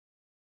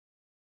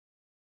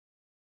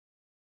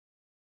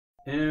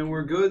And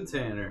we're good,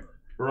 Tanner.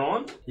 We're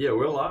on? Yeah,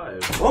 we're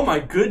live. Oh my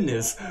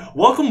goodness.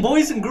 Welcome,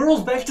 boys and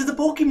girls, back to the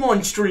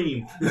Pokemon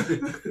stream.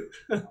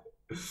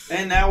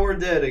 And now we're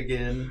dead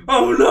again.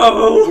 Oh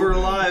no! We're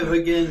live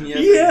again.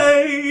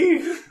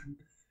 Yay!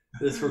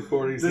 This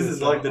recording. This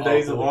is like the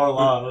days of our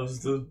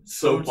lives.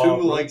 So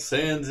too like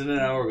sands in an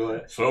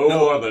hourglass.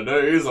 So are the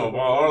days of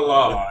our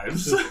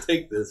lives.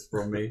 Take this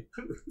from me.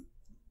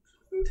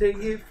 Take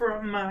it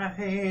from my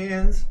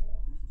hands.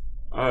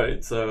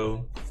 Alright,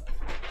 so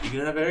you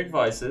can have Eric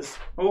Vices.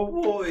 Oh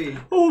boy.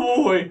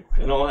 Oh boy!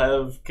 And I'll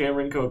have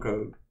Cameron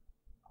Coco.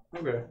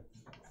 Okay.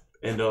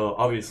 And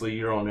obviously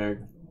you're on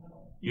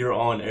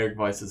Eric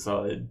Vice's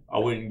side. I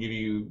wouldn't give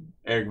you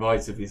Eric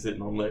Vice if he's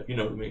sitting on left, you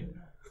know what I mean?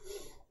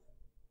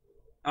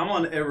 I'm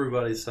on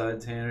everybody's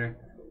side, Tanner.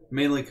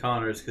 Mainly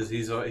Connor's, because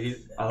he's Oh,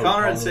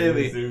 Connor and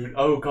Sammy. Dude.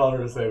 Oh,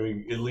 Connor and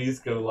Sammy. At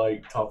least go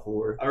like top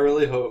 4. I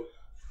really hope.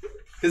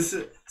 Because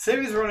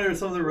Sammy's running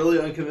something really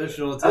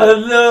unconventional. I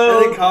know.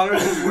 And then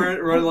Connor's is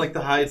running like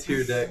the high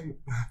tier deck.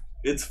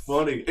 It's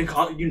funny. And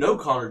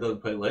Connor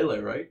doesn't play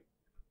Lele, right?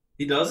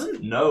 He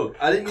doesn't? No.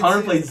 I didn't.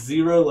 Connor plays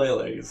 0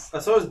 Leles. I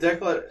saw his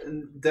deck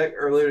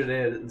earlier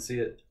today. I didn't see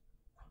it.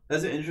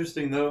 That's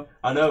interesting though.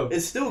 I know.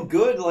 It's still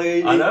good.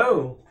 Like I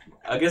know.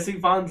 I guess he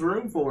finds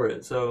room for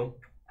it. So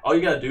all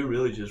you gotta do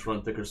really is just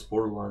run thicker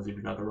supporter lines if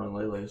you're not gonna run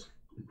Leles.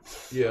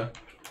 Yeah.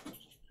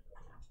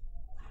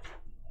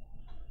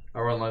 I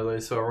run Lele,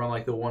 so I run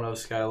like the 1-0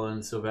 Skyline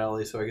and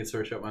Silvally so I can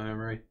search up my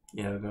memory.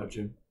 Yeah, I got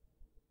you.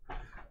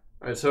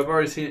 Alright, so I've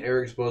already seen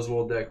Eric's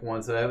Buzzwole deck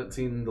once. I haven't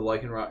seen the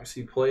Lycan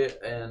Roxy play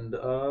it, and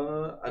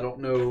I don't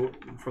know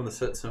from the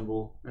set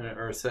symbol,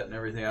 or set and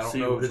everything, I don't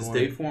know if it's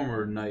day form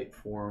or night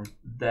form.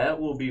 That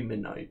will be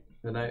Midnight.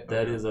 Midnight?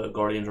 That is a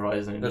Guardian's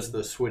Rising. That's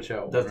the switch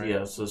out one, right?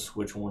 Yeah, it's the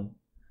switch one.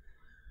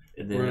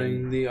 And then,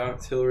 running the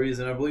Octilleries,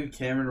 and I believe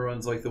Cameron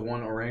runs like the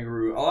 1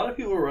 Oranguru. A lot of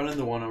people are running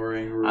the 1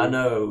 Oranguru. I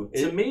know.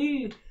 To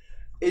me,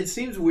 it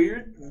seems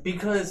weird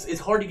because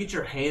it's hard to get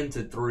your hand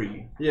to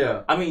 3.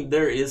 Yeah. I mean,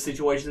 there is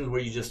situations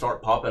where you just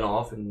start popping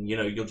off and,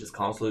 you'll just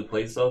constantly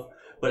play stuff.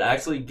 But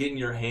actually getting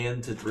your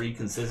hand to 3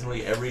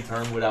 consistently every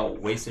turn without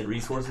wasting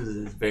resources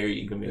is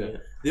very inconvenient. Yeah.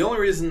 The only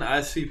reason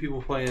I see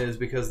people playing it is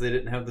because they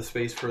didn't have the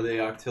space for the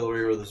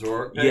Octillery or the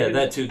Zoroark package. Yeah,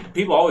 that too.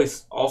 People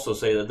always also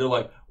say that. They're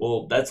like,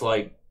 well, that's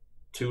like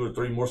 2 or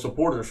 3 more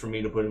supporters for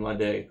me to put in my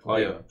deck.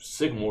 Like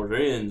Sycamores or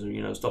Ends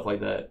or, stuff like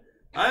that.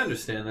 I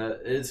understand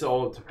that. It's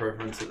all up to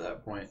preference at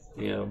that point.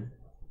 Yeah.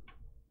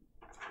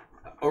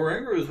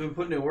 Oranguru's been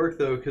putting in work,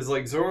 though, because,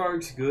 like,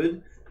 Zoroark's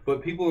good,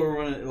 but people are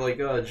running, like,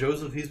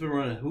 Joseph, he's been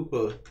running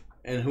Hoopa,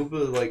 and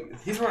Hoopa,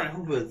 like, he's running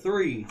Hoopa at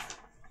 3.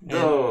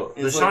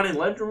 The Shining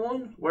Ledger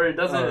one? Where it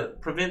doesn't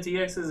prevent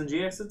EXs and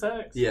GX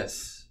attacks?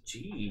 Yes.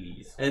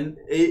 Jeez. And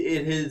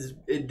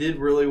it did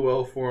really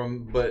well for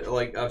him, but,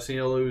 like, I've seen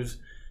him lose.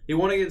 He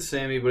won against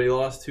Sammy, but he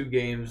lost 2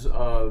 games.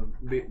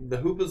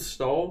 The Hoopa's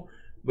stall,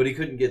 but he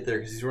couldn't get there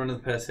because he's running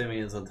the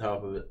Passimians on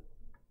top of it.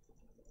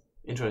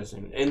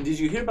 Interesting. And did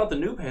you hear about the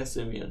new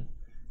Passimian?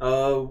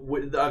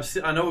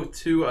 I know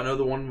 2. I know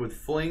the one with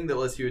Fling that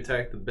lets you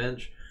attack the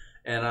bench,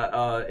 and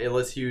it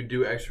lets you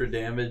do extra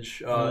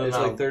damage. It's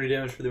like 30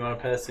 damage for the amount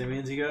of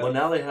Passimians you got. Well,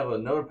 now they have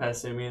another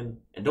Passimian,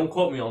 and don't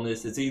quote me on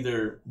this. It's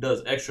either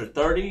does extra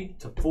 30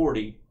 to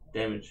 40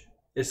 damage.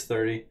 It's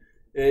 30.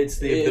 It's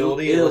the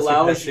ability. It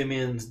allows your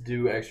Passimians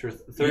do extra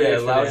 30. Yeah,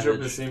 it allows your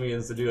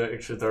Passimians to do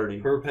extra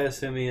 30 per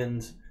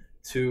Passimians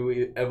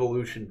to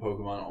evolution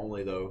Pokemon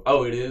only, though.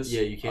 Oh, it is.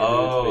 Yeah, you can't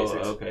do it to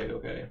basics.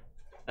 Okay.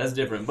 That's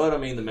different, but I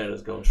mean the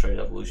meta's going straight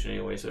evolution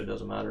anyway, so it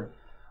doesn't matter.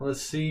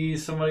 Let's see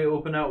somebody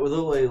open out with a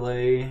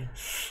Lele.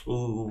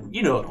 Ooh,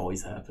 it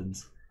always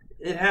happens.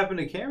 It happened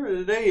to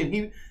Cameron today,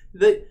 and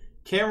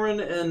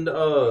Cameron and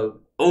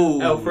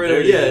Alfredo.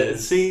 Yeah,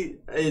 see,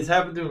 it's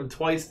happened to him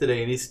twice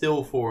today, and he's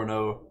still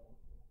 4-0.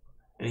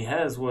 And he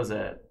has, what is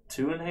that,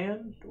 2 in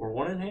hand? Or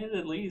 1 in hand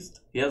at least?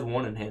 He has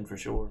 1 in hand for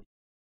sure.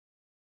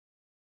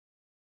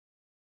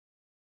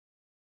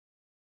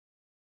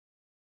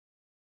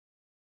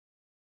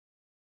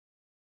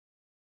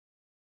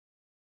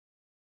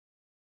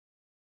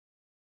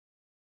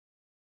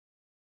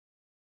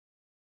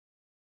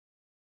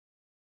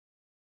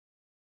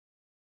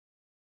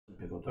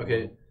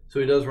 Okay, so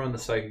he does run the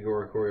Psychic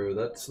Oricorio.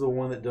 That's the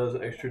one that does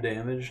extra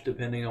damage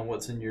depending on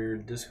what's in your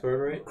discard,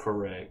 right?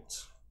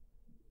 Correct.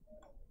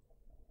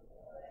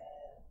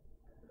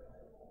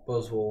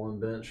 Buzzwole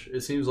and bench.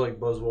 It seems like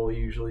Buzzwole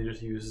usually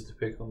just uses to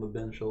pick on the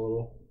bench a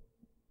little.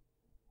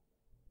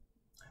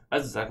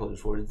 That's exactly what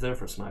it's for. It's there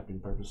for sniping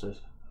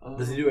purposes.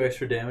 Does he do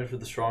extra damage with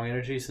the strong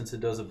energy since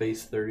it does a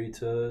base 30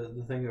 to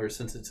the thing? Or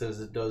since it says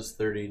it does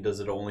 30,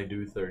 does it only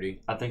do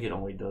 30? I think it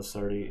only does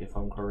 30 if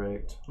I'm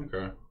correct.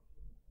 Okay.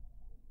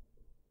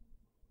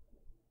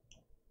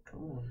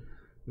 Come on.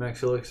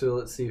 Max Elixir,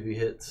 let's see if he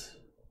hits.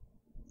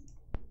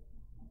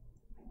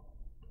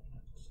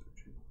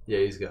 Yeah,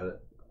 he's got it.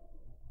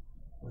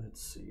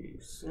 Let's see.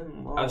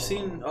 I've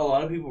seen a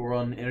lot of people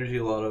run Energy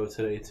Lotto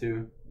today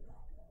too.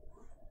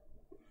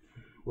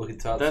 Look at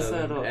top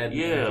 7, add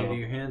energy to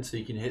your hand so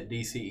you can hit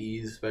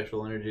DCEs,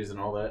 special energies, and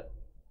all that.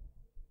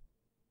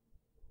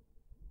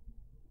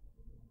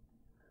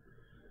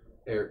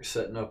 Eric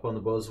setting up on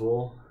the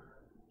Buzzwole.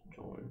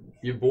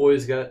 Your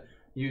boys got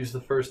used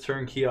the first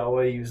turn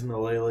Kiawe using the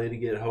Lele to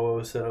get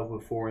Ho-Oh set up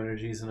with 4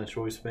 energies and a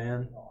choice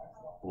band.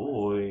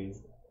 Boy.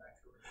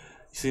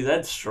 See,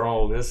 that's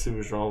strong. That's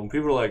super strong.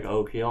 People are like,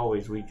 oh,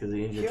 Kiawe's weak because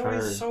he ends your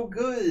turn. Kiawe's so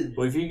good.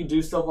 Well, if you can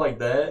do stuff like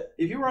that.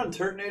 If you run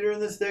Turtonator in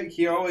this deck,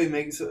 Kiawe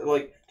makes,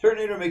 like,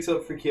 Turtonator makes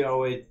up for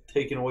Kiawe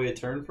taking away a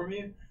turn from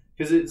you.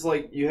 Because it's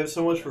like, you have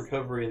so much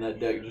recovery in that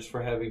deck just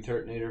for having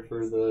Turtonator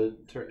for the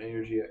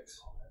Turtonator GX.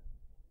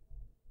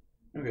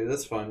 Okay,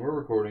 that's fine. We're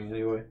recording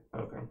anyway.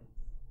 Okay.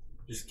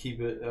 Just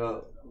keep it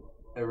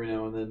every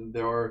now and then.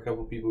 There are a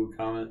couple people who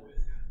comment.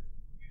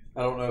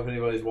 I don't know if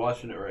anybody's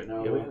watching it right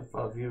now. Yeah, we have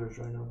 5 viewers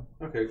right now.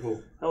 Okay,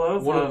 cool. Hello,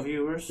 5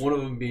 viewers. One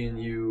of them being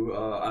you.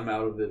 I'm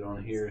out of it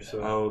on here, so.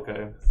 Oh,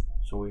 okay.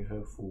 So we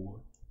have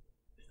 4.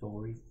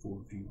 Sorry,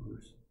 4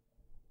 viewers.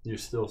 You're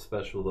still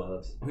special to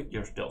us.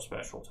 You're still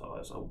special to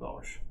us. Oh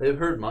gosh. They've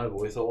heard my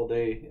voice all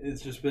day.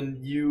 It's just been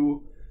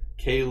you,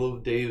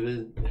 Caleb,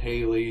 David,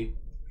 Haley,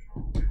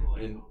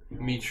 and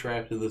me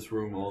trapped in this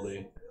room all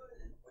day.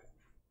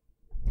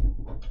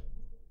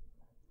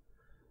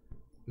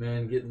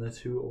 Man, getting the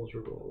 2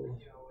 Ultra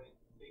Balls.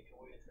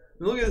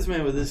 Look at this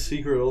man with his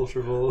secret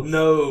Ultra Ball.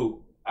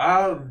 No,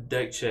 I've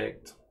deck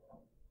checked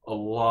a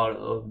lot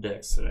of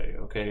decks today,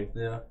 okay?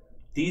 Yeah.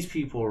 These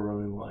people are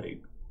running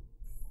like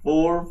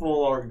 4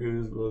 full art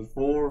Guzmas,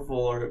 4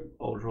 full art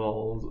Ultra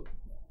Balls,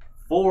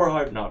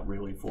 4 not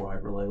really 4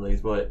 Hyper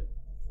Leles, but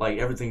like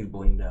everything's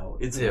blinged out.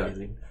 It's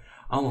amazing.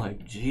 I'm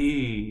like,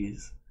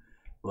 jeez.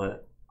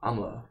 But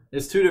I'm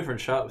It's 2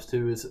 different shops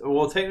too.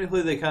 Well,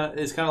 technically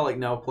it's kind of like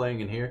now playing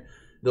in here.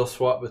 They'll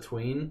swap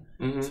between,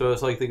 so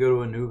it's like they go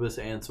to Anubis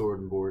and Sword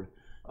and Board.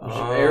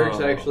 Eric's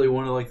actually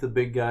one of like the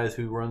big guys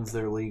who runs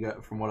their league,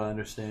 from what I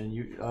understand.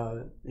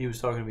 He was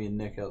talking to me and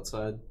Nick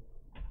outside.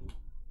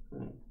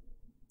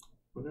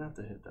 We're gonna have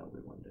to hit that way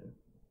one day.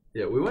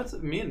 Yeah,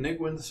 me and Nick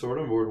went to Sword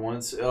and Board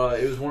once. It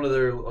was one of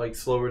their like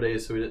slower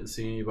days, so we didn't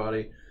see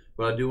anybody.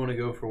 But I do want to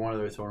go for one of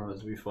their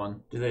tournaments. It'd be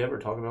fun. Do they ever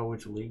talk about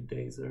which league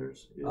days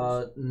theirs is?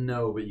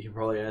 No, but you can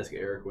probably ask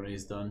Eric when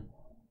he's done.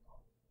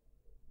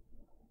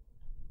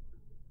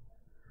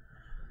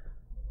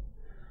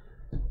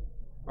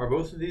 Are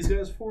both of these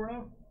guys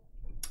 4-0?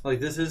 Like,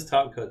 this is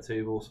top cut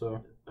table,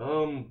 so.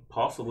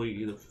 Possibly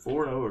either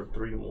 4-0 or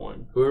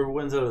 3-1. Whoever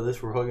wins out of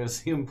this, we're all going to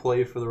see him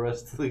play for the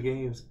rest of the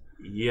games.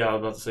 Yeah, I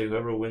was about to say,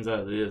 whoever wins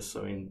out of this,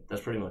 I mean,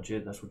 that's pretty much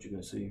it. That's what you're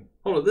going to see.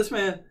 Hold on, this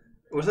man,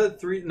 was that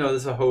 3? No,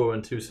 this is a Ho-Oh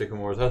and 2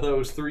 Sycamores. I thought it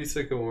was 3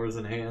 Sycamores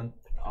in hand.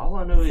 All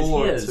I know is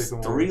he has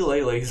 3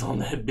 Leles on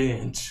that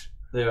bench.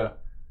 Yeah.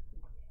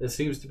 It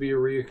seems to be a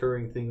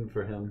reoccurring theme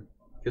for him.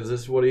 Because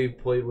this is what he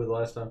played with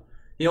last time.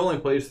 He only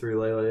plays 3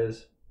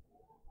 Leles.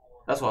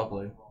 That's what I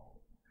play.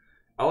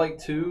 I like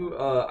 2.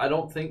 I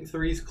don't think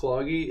 3's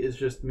cloggy. It's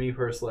just me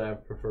personally. I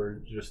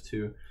prefer just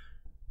 2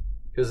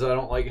 because I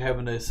don't like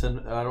having to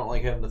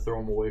throw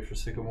them away for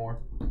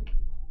Sycamore.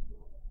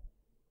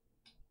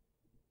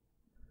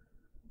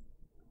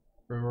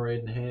 Remoraid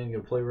in hand.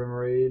 Gonna play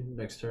Remoraid.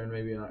 Next turn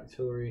maybe an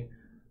Octillery.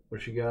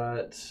 What you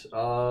got?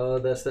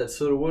 That's that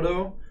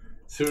Sudowoodo.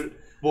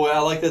 Boy, I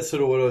like that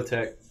Sudowoodo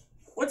attack.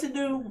 What's it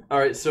do?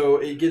 Alright, so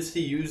it gets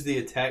to use the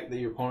attack that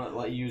your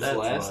opponent used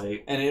last.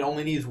 Right. And it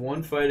only needs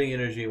 1 fighting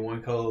energy and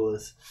 1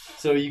 colorless.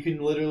 So you can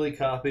literally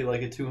copy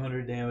like a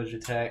 200 damage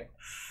attack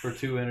for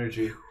 2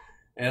 energy.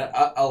 And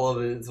I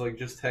love it. It's like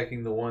just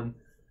attacking the 1.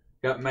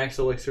 Got Max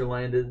Elixir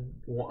landed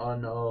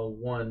on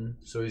 1,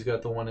 so he's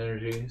got the 1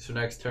 energy. So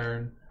next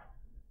turn,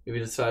 if he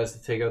decides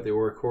to take out the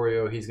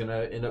Oricorio, he's going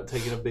to end up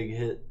taking a big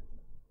hit.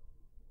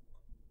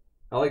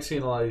 I like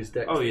seeing a lot of these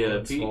decks. Oh yeah,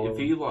 if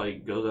he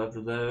like goes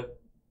after that,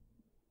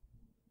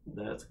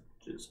 that's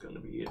just going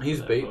to be it.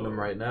 He's baiting them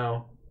right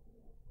now.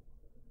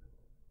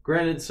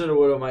 Granted,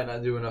 Sudowoodo might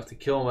not do enough to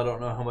kill him. I don't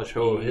know how much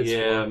Ho-Oh hits.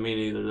 Yeah, me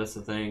neither. That's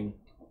the thing.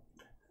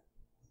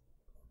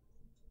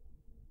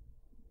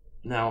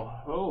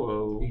 Now,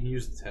 Ho-Oh... You can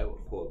use the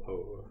tablet to pull up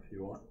Ho-Oh if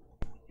you want.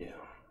 Yeah.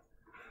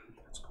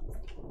 That's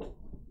cool.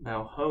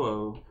 Now,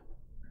 Ho-Oh...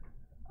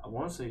 I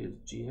want to say his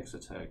GX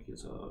attack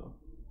is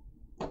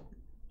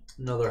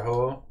another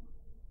Ho-Oh.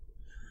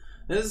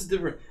 This is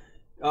different.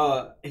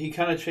 He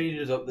kind of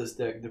changes up this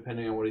deck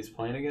depending on what he's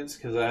playing against,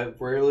 because I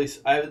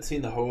haven't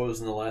seen the Ho-Ohs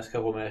in the last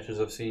couple matches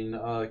I've seen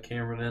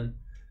Cameron in.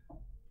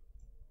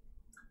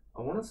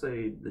 I want to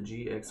say the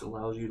GX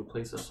allows you to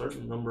place a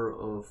certain number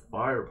of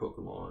fire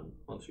Pokemon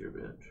onto your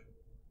bench.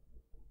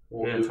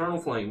 Yeah, Eternal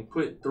Flame.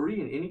 Put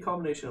 3 in any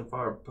combination of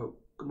fire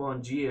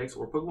Pokemon GX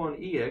or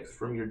Pokemon EX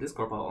from your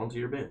discard pile onto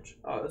your bench.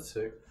 Oh, that's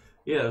sick.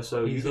 Yeah,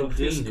 so you can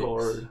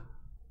discard.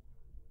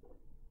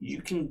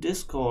 You can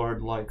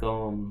discard like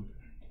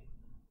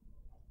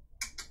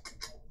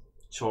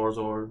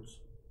Charizards,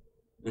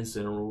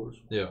 Incineroars.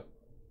 Yeah.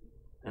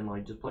 And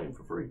like just play them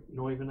for free. You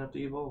don't even have to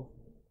evolve.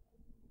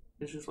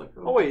 It's just like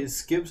oh wait, it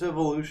skips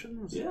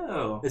evolutions?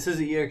 Yeah. It says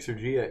EX or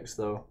GX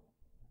though.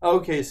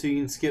 Okay, so you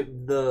can skip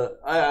the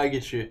I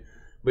get you.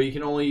 But you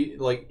can only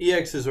like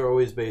EXs are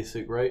always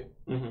basic, right?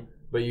 Mm-hmm.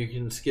 But you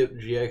can skip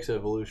GX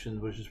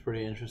evolutions, which is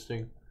pretty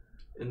interesting.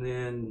 And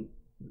then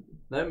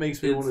That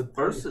makes me want to.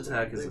 First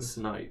attack is a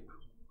snipe.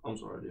 I'm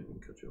sorry, I didn't mean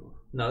to cut you off.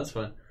 No, that's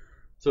fine.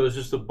 So it's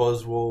just a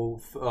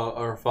Buzzwole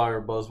or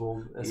fire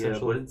Buzzwole, essentially. Yeah,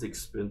 but it's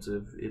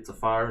expensive. It's a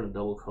fire and a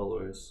double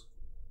colorless.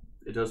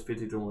 It does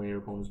 50 on your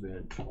opponent's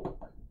bench.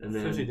 And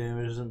then 50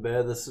 damage isn't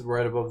bad. This is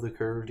right above the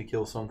curve to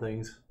kill some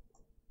things.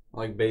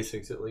 Like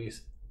basics, at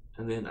least.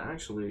 And then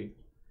actually,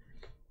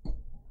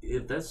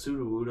 if that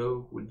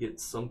Sudowoodo would get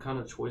some kind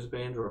of choice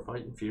band or a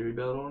Fighting Fury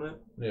belt on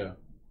it, yeah,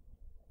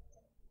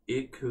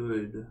 it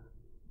could,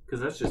 because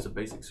that's just a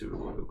basic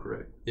Sudowoodo,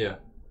 correct? Yeah.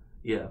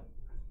 Yeah.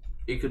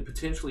 It could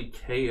potentially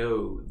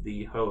KO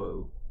the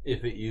Ho-Oh.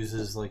 If it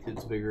uses like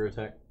its bigger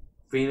attack.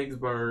 Phoenix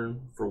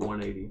Burn for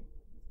 180.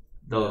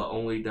 The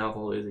only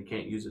downfall is it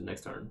can't use it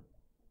next turn.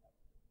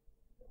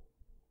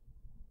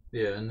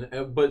 Yeah,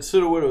 but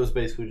Sudowoodo is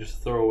basically just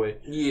a throwaway.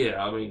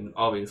 Yeah, I mean,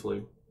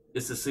 obviously.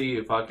 It's to see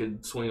if I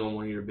could swing on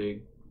one of your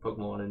big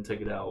Pokemon and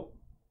take it out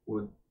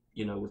with,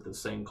 with the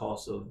same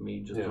cost of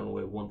me just throwing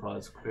away one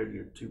prize compared to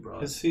your two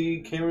prizes. Is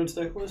he Cameron's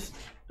deck list?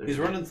 He's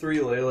running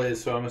 3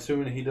 Lele's, so I'm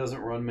assuming he doesn't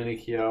run many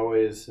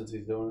Kiawes since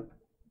he's doing it.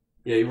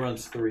 Yeah, he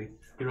runs 3.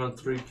 He runs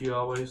 3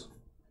 Kiawes?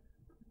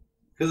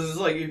 Because it's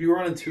like, if you're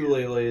running 2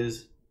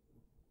 Lele's,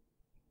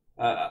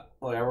 I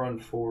run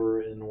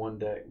 4 in one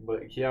deck,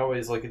 but Kiawe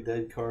is like a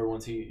dead card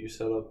once you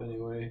set up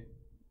anyway.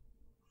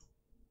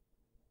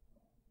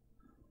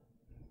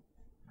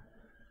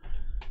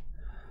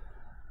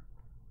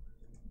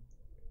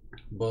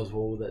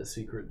 Buzzwole with that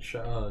secret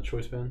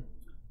choice band.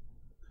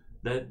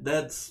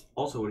 That's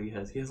also what he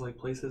has. He has like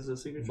places as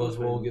a secret choice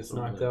band. Buzzwole gets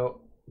knocked out.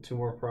 2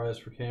 more prize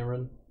for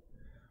Cameron.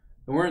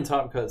 And we're in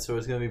top cut, so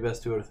it's going to be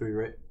best 2 out of 3,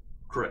 right?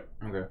 Correct.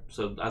 Okay.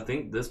 So I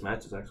think this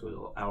match is actually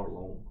an hour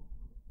long.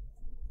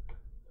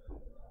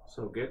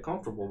 So get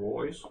comfortable,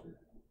 boys.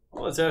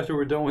 Well, it's after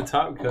we're done with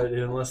Top Cut,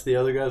 unless the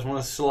other guys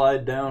want to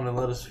slide down and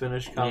let us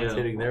finish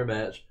commentating their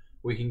match.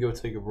 We can go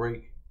take a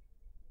break.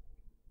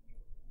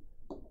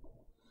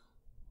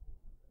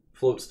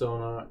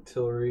 Floatstone on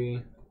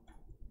Octillery.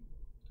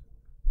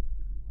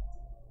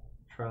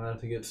 Try not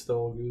to get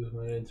Stole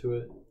Guzman into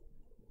it.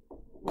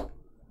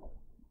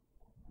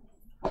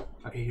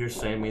 I can hear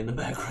Sammy in the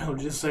background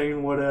just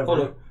saying whatever. Hold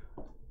up.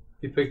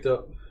 He picked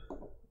up.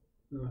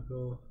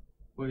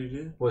 What did you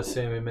do? Was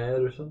Sammy mad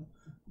or something?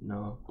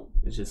 No,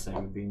 it's just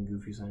Sammy being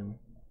goofy Sammy.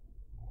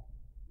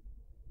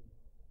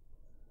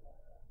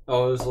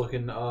 Oh, it was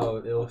looking.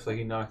 It looks like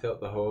he knocked out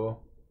the Ho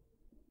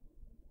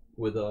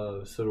with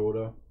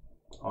Sudowoodo.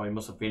 Oh, he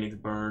must have Phoenix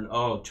Burn.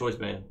 Oh, choice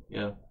band.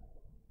 Yeah.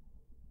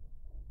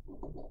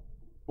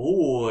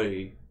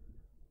 Boy.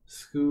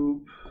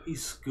 Scoop. He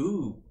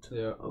scooped.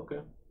 Yeah.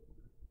 Okay.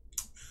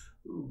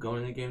 Ooh,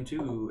 going into game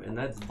 2, and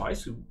that's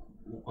Vice.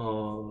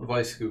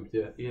 Vice scooped.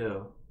 Yeah.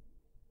 Yeah.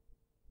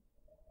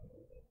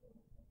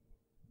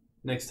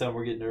 Next time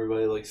we're getting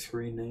everybody like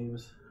screen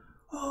names.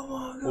 Oh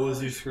my god. What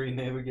was your screen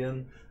name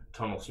again?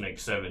 Tunnel Snake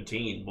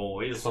 17,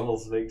 boys. Tunnel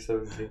Snake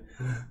 17.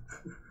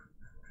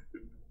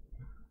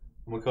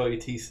 I'm gonna call you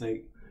T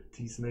Snake.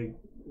 T Snake.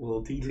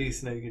 Well, T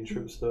Snake and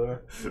Tripstar.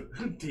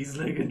 T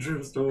Snake and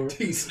Tripstar.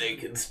 T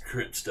Snake and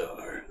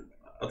Tripstar.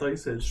 I thought you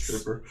said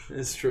stripper.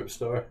 It's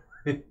Tripstar.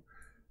 I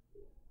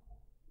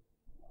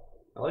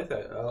like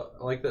that.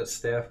 I like that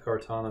staff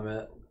Kartana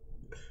mat.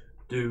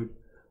 Dude,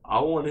 I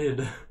wanted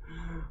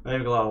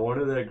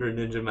that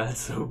Greninja mat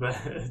so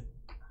bad.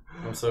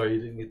 I'm sorry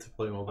you didn't get to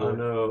play my boy. I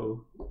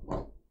know.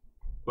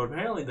 But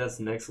apparently that's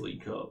next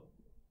League Cup.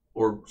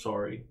 Or,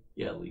 sorry.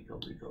 Yeah, League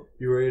Cup.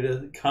 You ready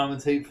to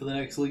commentate for the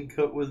next League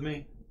Cup with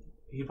me?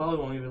 He probably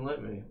won't even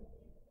let me.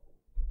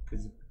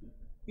 Cause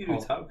You do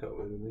Top Cut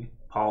with me.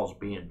 Paul's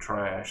being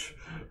trash.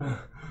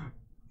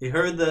 You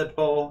heard that,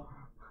 Paul?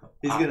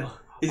 He's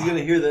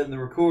gonna hear that in the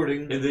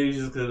recording. And then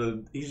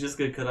he's just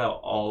gonna cut out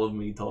all of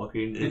me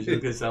talking. It's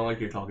just gonna sound like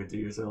you're talking to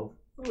yourself.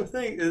 Oh,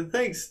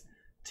 thanks,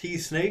 T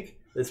Snake.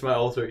 It's my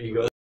alter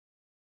ego.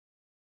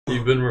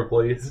 You've been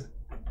replaced.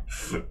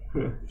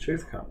 Check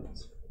the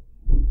comments.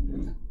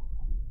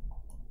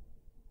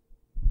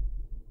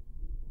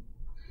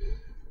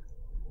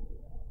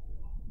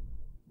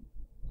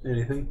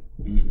 Anything?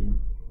 Mm-mm.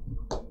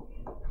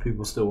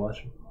 People still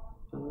watching?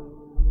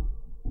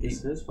 It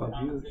says 5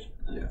 viewers.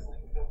 Yeah.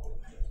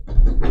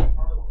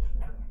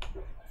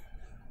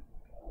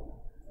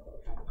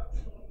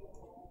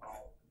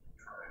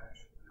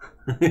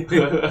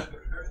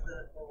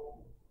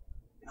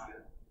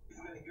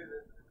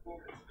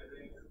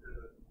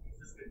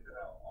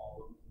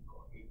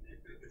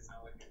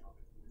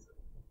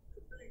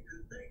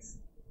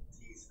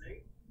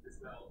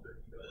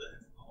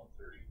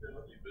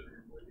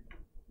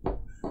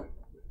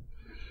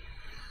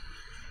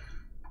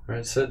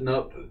 Alright, setting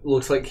up.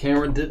 Looks like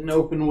Cameron didn't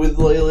open with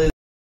Lele.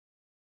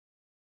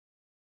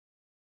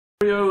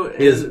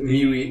 He has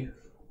Mew,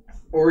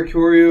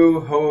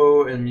 Oricorio,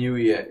 Ho-Oh, and Mew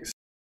EX.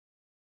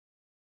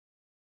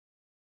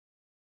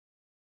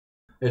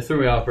 It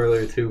threw me off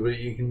earlier too, but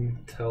you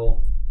can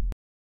tell.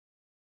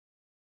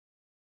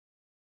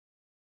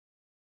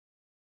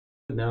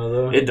 Now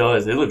though, It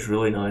does. It looks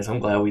really nice. I'm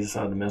glad we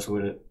decided to mess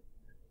with it.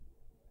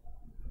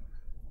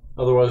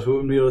 Otherwise, we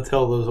wouldn't be able to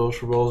tell those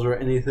Ultra Balls or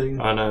anything.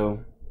 I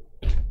know.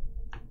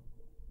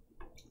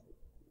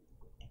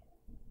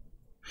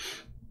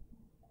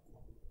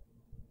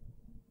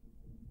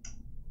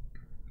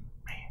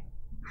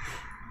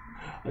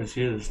 I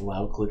see this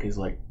loud click. He's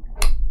like,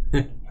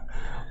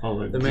 oh,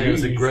 like, the man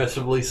is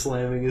aggressively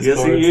slamming his Yes,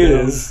 cards he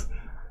down. is.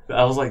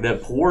 I was like,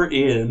 that poor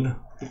in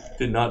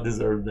did not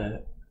deserve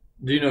that.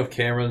 Do you know if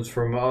Cameron's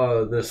from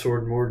the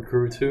Sword and Board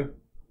crew too?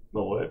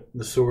 The what?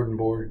 The Sword and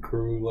Board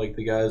crew, like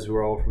the guys who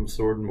are all from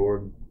Sword and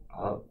Board.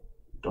 I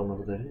don't know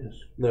what that is.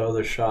 The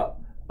other shop.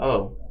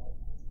 Oh,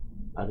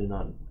 I did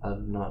not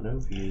know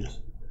if he is.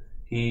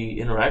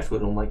 He interacts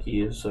with him like he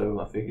is, so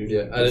I figured.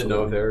 Yeah, I didn't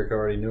know if Eric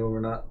already knew him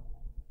or not.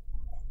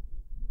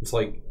 It's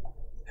like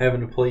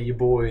having to play your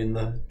boy in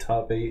the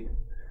top 8.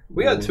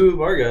 We got 2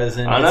 of our guys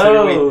in. I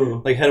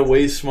know. We, like, had a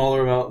way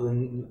smaller amount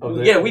than of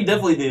their. Yeah, we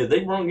definitely did.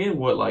 They brought in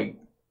what, like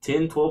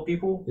 10, 12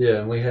 people? Yeah,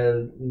 and we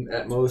had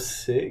at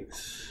most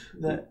 6.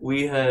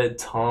 We had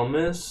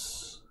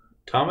Thomas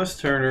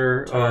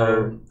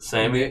Turner,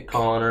 Sammy, Nick.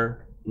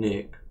 Connor,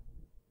 Nick,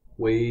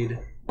 Wade.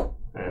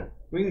 Yeah.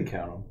 We can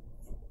count them.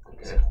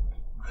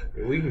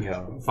 Yeah. We can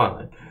count them.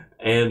 Fine,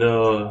 and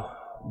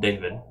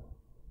David.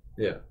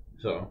 Yeah,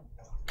 so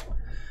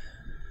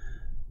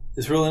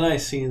it's really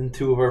nice seeing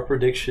 2 of our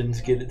predictions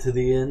get it to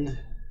the end.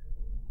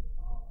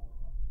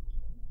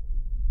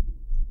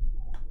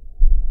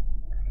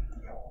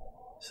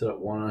 Set up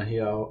 1 on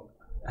Hiao.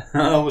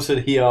 I almost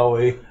said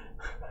Hiawe.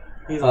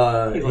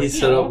 He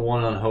set up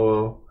 1 on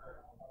Ho-Oh.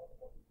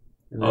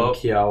 And then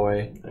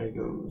Kiawe. There he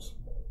goes.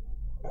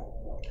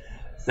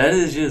 That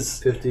is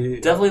just 50.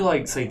 definitely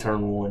like, say,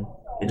 turn 1.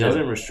 It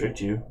doesn't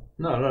restrict you.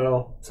 No, not at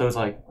all. So it's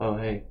like, oh,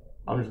 hey,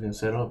 I'm just going to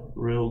set up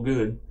real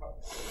good.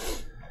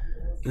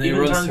 And then he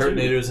runs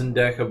Turtonators in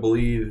deck, I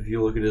believe, if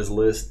you look at his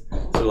list.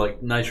 So,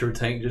 like, Nitro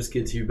Tank just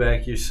gets you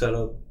back your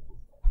setup.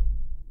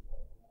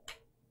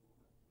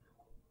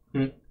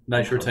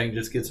 Nitro Tank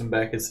just gets him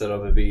back his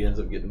setup if he ends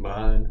up getting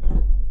behind.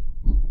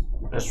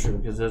 That's true,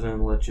 because it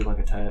doesn't let you, like,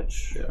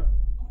 attach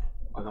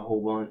like a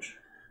whole bunch.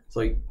 It's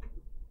like,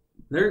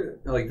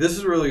 this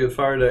is a really good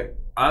fire deck.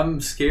 I'm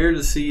scared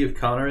to see if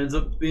Connor ends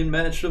up being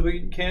matched up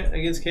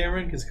against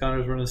Cameron, because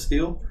Connor's running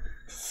Steel.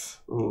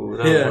 Ooh,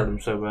 that would hurt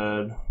him so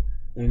bad.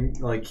 And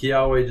like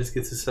Kiawe just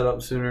gets his set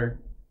up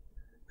sooner.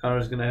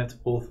 Connor's gonna have to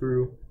pull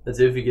through. That's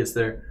if he gets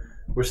there.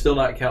 We're still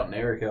not counting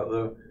Eric out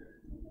though.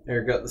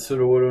 Eric got the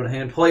Sudowoodo in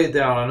hand. Play it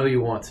down. I know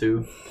you want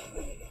to.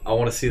 I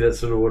want to see that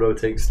Sudowoodo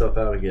take stuff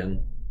out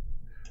again.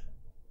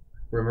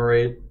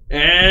 Remoraid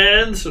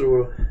and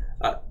Sudowoodo.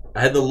 I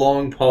had the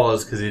long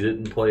pause because he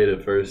didn't play it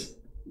at first.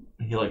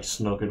 He like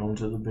snuck it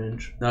onto the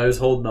bench. No, he was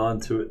holding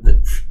on to it.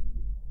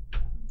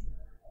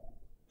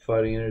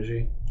 Fighting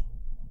energy.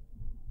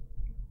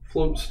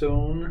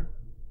 Floatstone.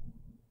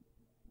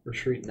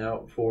 Retreating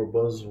out for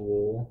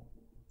Buzzwole.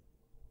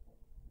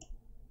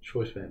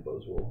 Choice Band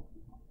Buzzwole.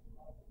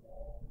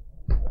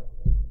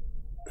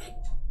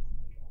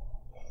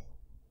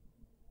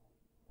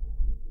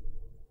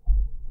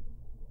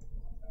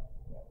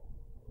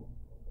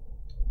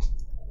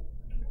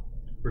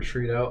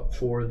 Retreat out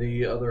for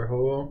the other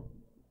Ho-Oh.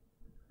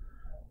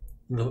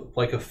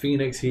 Like a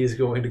phoenix, he's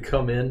going to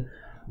come in,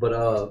 but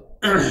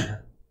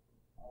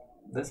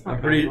That's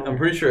not I'm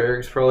pretty sure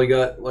Eric's probably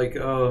got like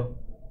a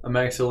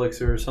max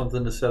elixir or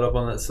something to set up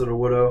on that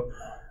Sudowoodo.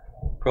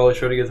 Probably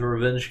try to get the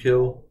revenge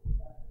kill.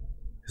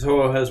 Because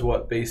Ho-Oh has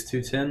what, base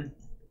 210?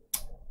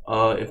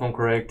 If I'm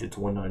correct, it's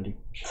 190.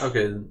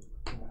 Okay, then.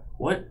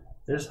 What?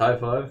 There's high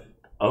five.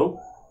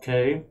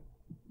 Okay.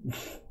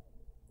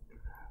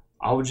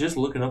 I was just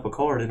looking up a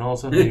card and all of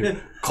a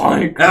sudden,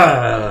 clank!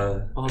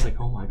 I was like,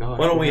 oh my gosh.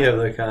 Why don't we have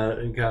that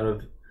kind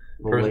of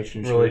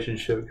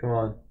relationship? Come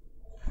on.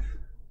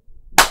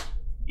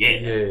 Yeah.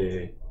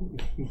 Yay.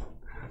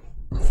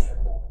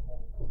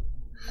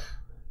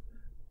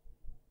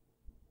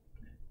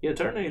 Yeah,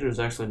 Turtonator is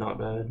actually not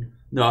bad.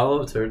 No, I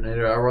love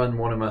Turtonator. I run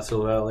one in my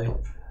Steel Valley.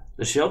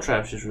 The Shell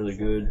Trap's just really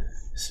good.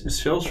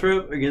 Shell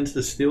Trap against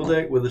the Steel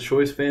deck with a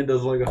Choice Fan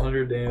does like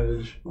 100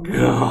 damage.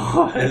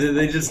 God. And then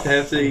they just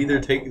have to either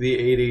take the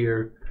 80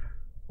 or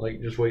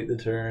like just wait the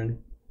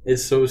turn.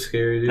 It's so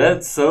scary, dude.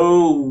 That's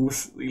so,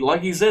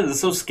 like you said, it's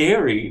so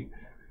scary.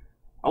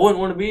 I wouldn't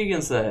want to be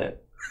against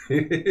that.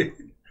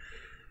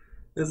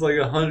 It's like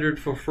 100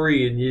 for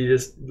free, and you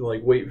just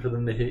like wait for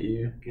them to hit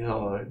you.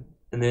 God.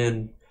 And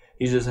then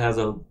he just has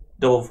a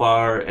double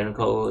fire and a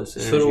colorless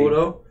energy.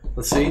 Sudowoodo,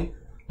 let's see.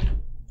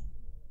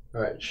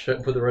 Alright,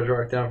 put the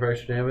Regirock down for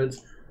extra damage.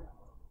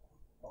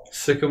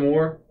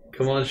 Sycamore,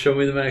 come on, show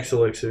me the max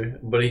elixir.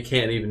 But he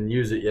can't even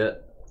use it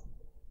yet.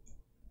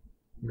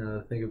 Now that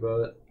I think about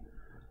it.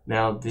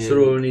 Now,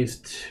 Sudowoodo needs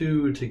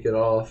 2 to get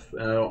off,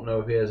 and I don't know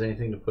if he has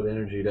anything to put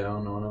energy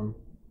down on him.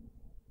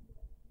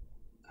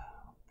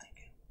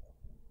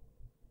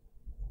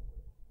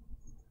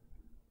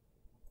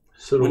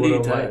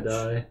 Sudowoodo might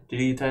die. Did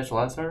he attach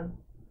last turn?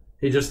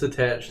 He just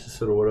attached to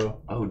Sudowoodo.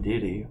 Oh,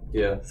 did he?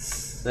 Yeah.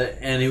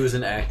 And he was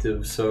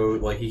inactive, so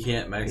like he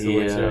can't max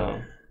elixir.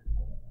 Yeah.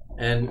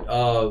 And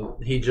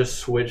he just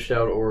switched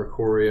out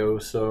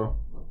Oricorio, so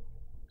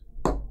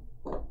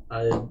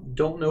I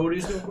don't know what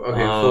he's doing.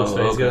 Okay, close.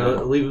 He's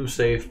gonna leave him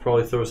safe.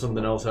 Probably throw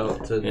something else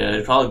out to. Yeah,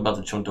 he's probably about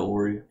to chunk to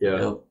Ori. Yeah,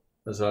 yep.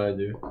 That's how I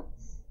do.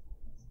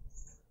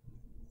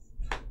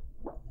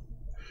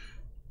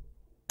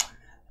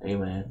 Hey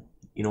man,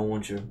 you don't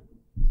want your.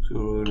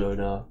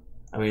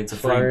 I mean, it's a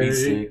free beat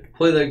stick.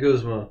 Play that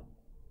Guzma.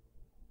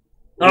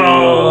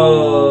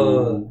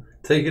 Oh,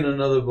 taking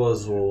another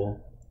Buzzwole.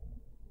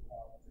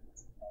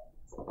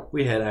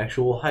 We had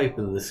actual hype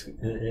in this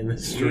stream.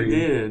 We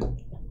did.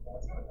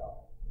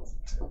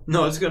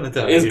 No, it's gonna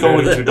die. It's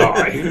going to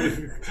die.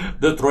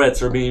 The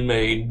threats are being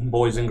made,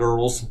 boys and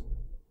girls.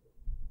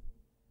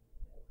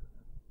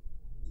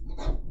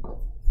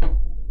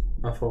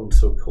 My phone's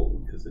so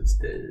cold because it's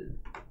dead.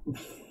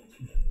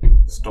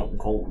 Stone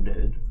cold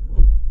dead.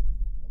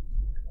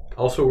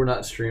 Also, we're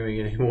not streaming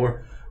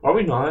anymore. Are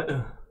we not?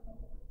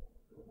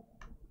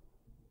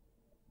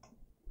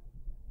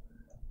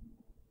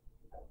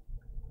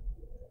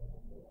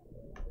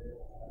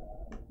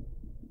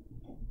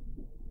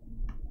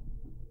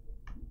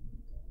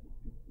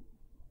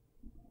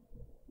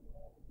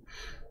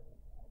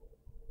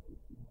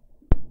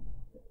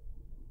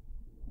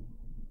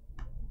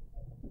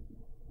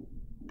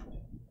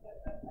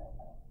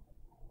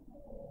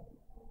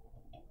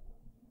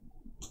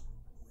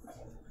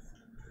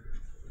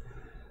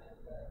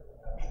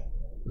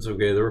 It's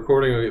okay. The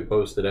recording will get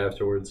posted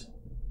afterwards.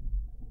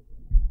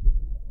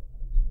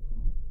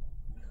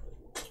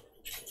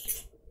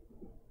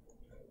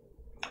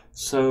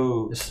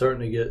 So it's starting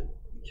to get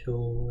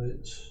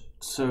kilowatt.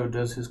 So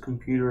does his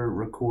computer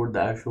record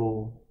the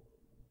actual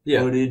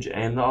footage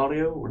and the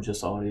audio, or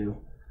just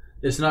audio?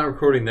 It's not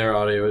recording their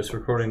audio. It's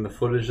recording the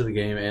footage of the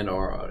game and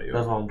our audio.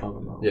 That's what I'm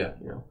talking about. Yeah.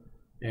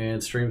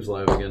 And streams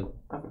live again.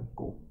 Okay,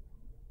 cool.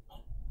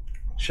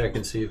 Check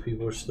and see if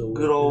people are still.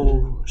 Good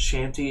old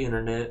shanty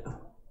internet.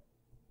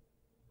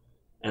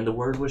 And the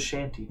word was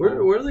shanty. Where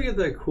do they get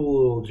that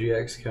cool little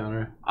GX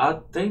counter?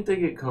 I think they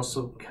get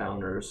custom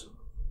counters.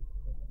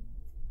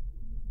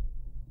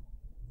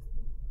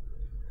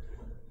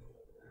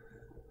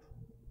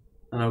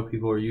 I know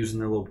people are using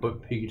their little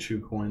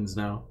Pikachu coins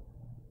now.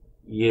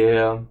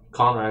 Yeah,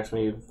 Connor asked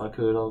me if I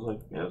could. I was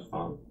like, yeah, it's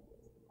fine.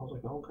 I was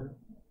like, oh, okay.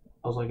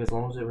 I was like, as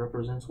long as it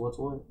represents what's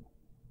what.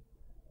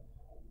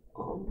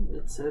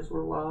 It says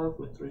we're live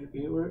with 3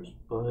 viewers,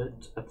 but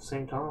at the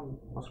same time,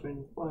 my screen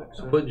is black.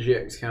 So. I put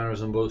GX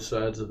counters on both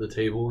sides of the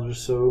table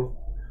just so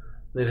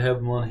they'd have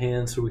them on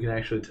hand so we can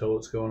actually tell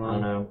what's going on. I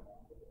know.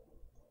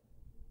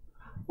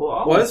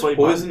 Well, why does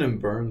poison and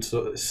burn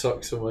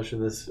suck so much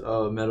in this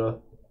meta?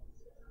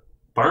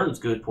 Burn's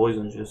good.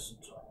 Poison just.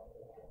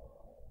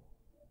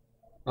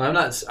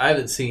 I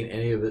haven't seen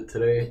any of it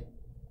today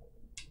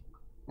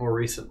or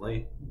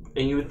recently.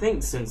 And you would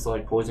think since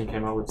like Poison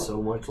came out with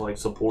so much like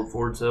support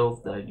for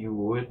itself that you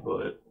would,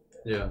 but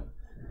yeah,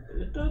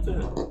 it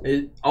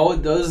doesn't. All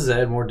it does is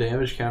add more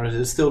damage counters.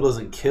 It still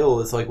doesn't kill.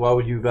 It's like, why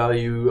would you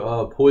value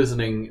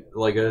poisoning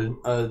like a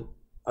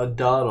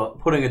dot on,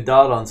 putting a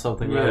dot on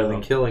something rather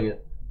than killing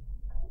it?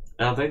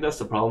 And I think that's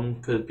the problem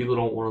because people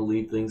don't want to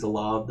leave things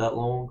alive that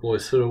long. Boy,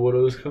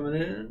 Sudowoodo's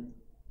coming in.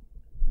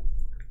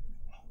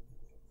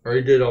 Or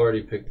he did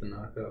already pick up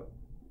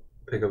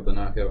the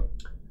knockout.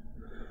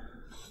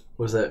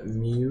 Was that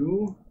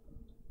Mew?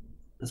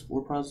 There's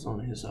 4 prizes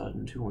on his side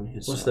and 2 on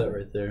his What's side. that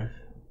right there?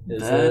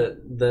 Is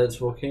that's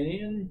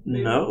Volcanion?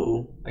 Maybe?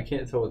 No. I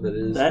can't tell what that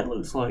is. That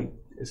looks like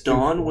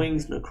Dawn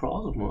Wings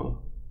Necrozma.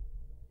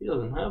 He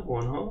doesn't have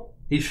one, huh?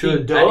 He should.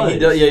 He does. He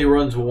does. Yeah, he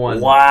runs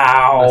 1.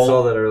 Wow. I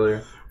saw that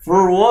earlier.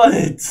 For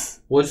what?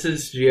 What's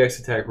his GX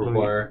attack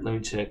require? Let me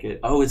check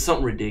it. Oh, it's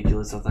something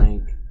ridiculous, I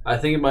think. I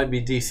think it might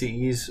be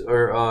DCEs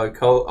or I'll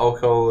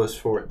colorless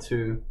for it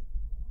too.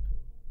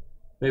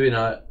 Maybe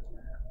not.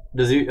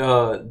 Does he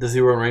run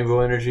Rainbow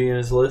Energy in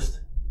his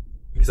list?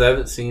 Because I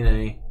haven't seen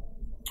any.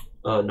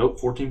 Nope,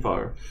 14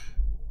 fire.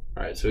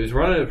 Alright, so he's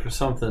running it for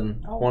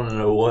something. I want to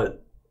know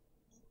what.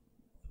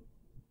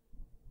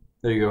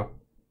 There you go.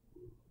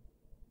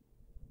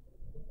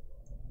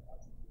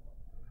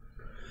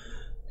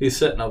 He's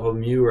setting up a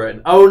Mew right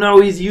now. Oh no,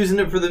 he's using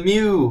it for the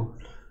Mew!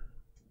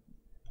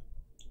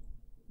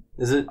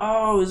 Is it?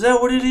 Oh, is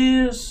that what it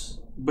is?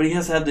 But he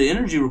has to have the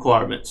energy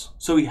requirements.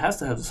 So he has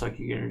to have the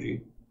psychic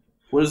energy.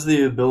 What does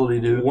the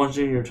ability do? Once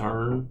in your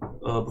turn,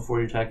 before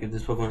you attack, if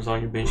this Pokemon is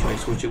on your bench, you may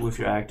switch it with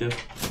your active.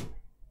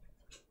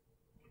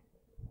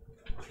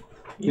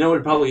 You know what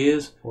it probably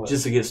is? What?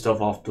 Just to get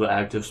stuff off the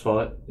active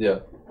spot. Yeah.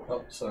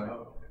 Oh, sorry.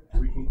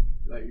 We can,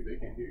 they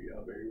can hear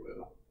y'all very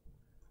well.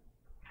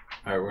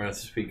 Alright, we're going to have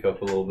to speak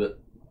up a little bit.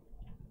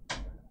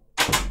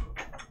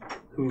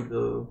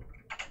 Who,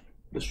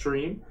 the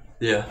stream?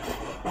 Yeah.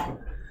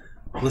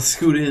 Let's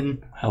scoot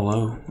in.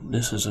 Hello,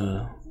 this is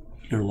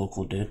your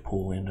local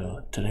Deadpool,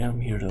 and today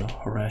I'm here to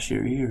harass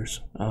your ears.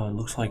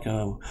 Looks like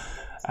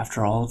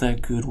after all of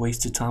that good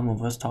wasted time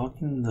of us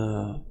talking,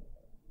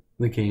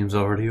 the game's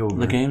already over.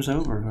 The game's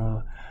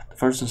over. The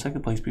first and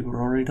second place people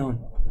are already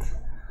done.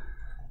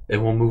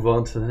 And we'll move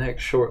on to the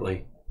next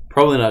shortly.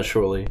 Probably not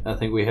shortly. I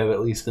think we have at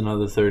least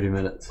another 30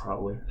 minutes.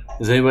 Probably.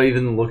 Is anybody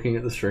even looking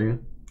at the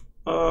stream?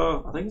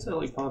 I think it's at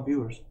like 5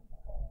 viewers.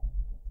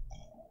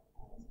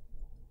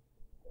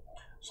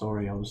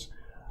 Sorry, I was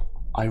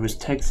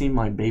texting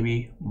my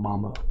baby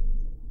mama.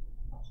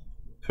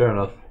 Fair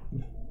enough.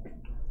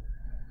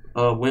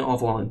 Went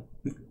offline.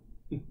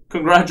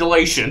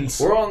 Congratulations.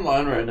 We're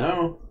online right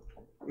now.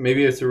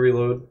 Maybe it's a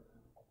reload.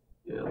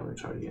 Yeah, let me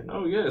try it again.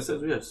 Oh yeah, it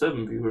says we have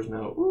 7 viewers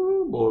now.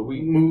 Ooh, boy,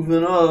 we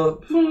Moving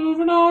up.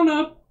 moving on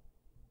up.